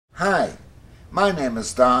Hi, my name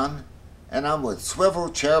is Don, and I'm with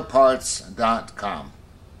SwivelChairParts.com.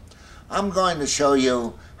 I'm going to show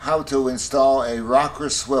you how to install a rocker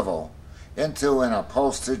swivel into an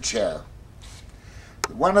upholstered chair.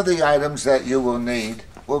 One of the items that you will need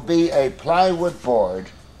will be a plywood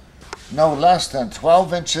board no less than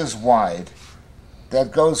 12 inches wide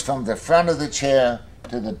that goes from the front of the chair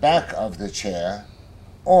to the back of the chair,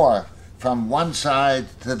 or from one side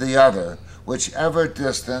to the other, whichever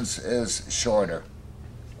distance is shorter.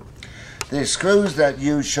 The screws that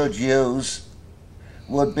you should use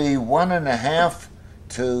would be 1.5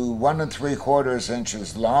 to 1 3/4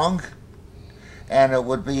 inches long, and it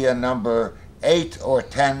would be a number 8 or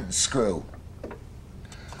 10 screw.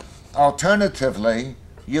 Alternatively,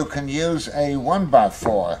 you can use a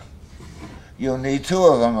 1x4. You'll need 2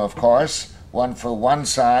 of them, of course, one for one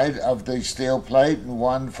side of the steel plate and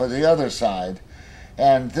one for the other side.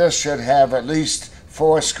 And this should have at least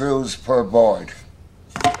 4 screws per board.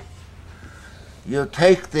 You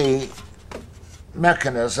take the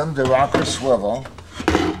mechanism, the rocker swivel,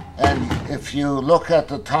 and if you look at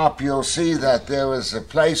the top, you'll see that there is a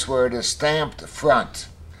place where it is stamped front.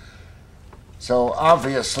 So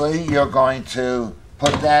obviously you're going to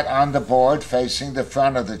put that on the board facing the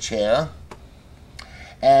front of the chair.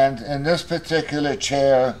 And in this particular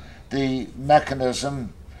chair, the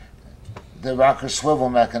mechanism, the rocker swivel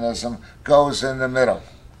mechanism, goes in the middle.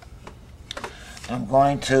 I'm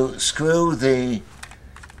going to screw the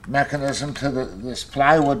mechanism to this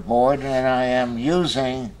plywood board, and I am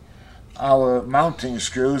using our mounting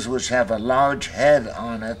screws, which have a large head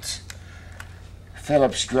on it,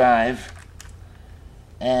 Phillips drive.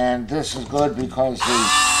 And this is good because the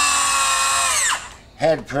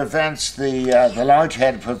head prevents the large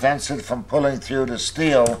head prevents it from pulling through the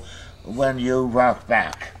steel when you rock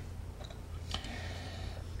back.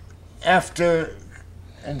 After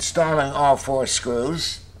installing all 4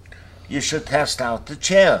 screws, you should test out the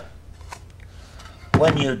chair.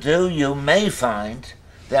 When you do, you may find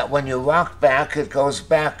that when you rock back, it goes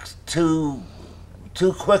back too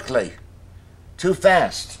quickly, too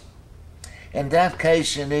fast. In that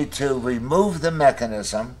case, you need to remove the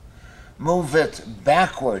mechanism, move it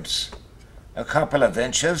backwards a couple of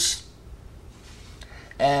inches,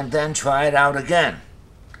 and then try it out again.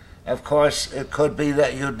 Of course, it could be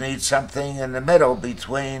that you'd need something in the middle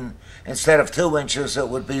between, instead of 2 inches, it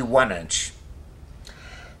would be 1 inch.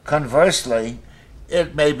 Conversely,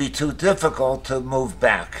 it may be too difficult to move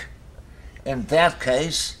back. In that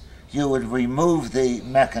case, you would remove the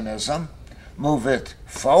mechanism, move it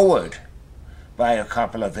forward by a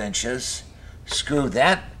couple of inches, screw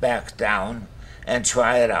that back down, and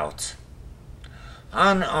try it out.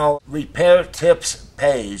 On our repair tips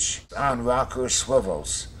page on rocker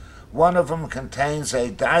swivels, one of them contains a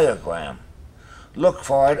diagram. Look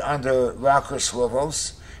for it under rocker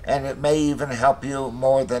swivels, and it may even help you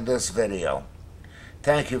more than this video.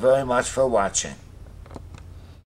 Thank you very much for watching.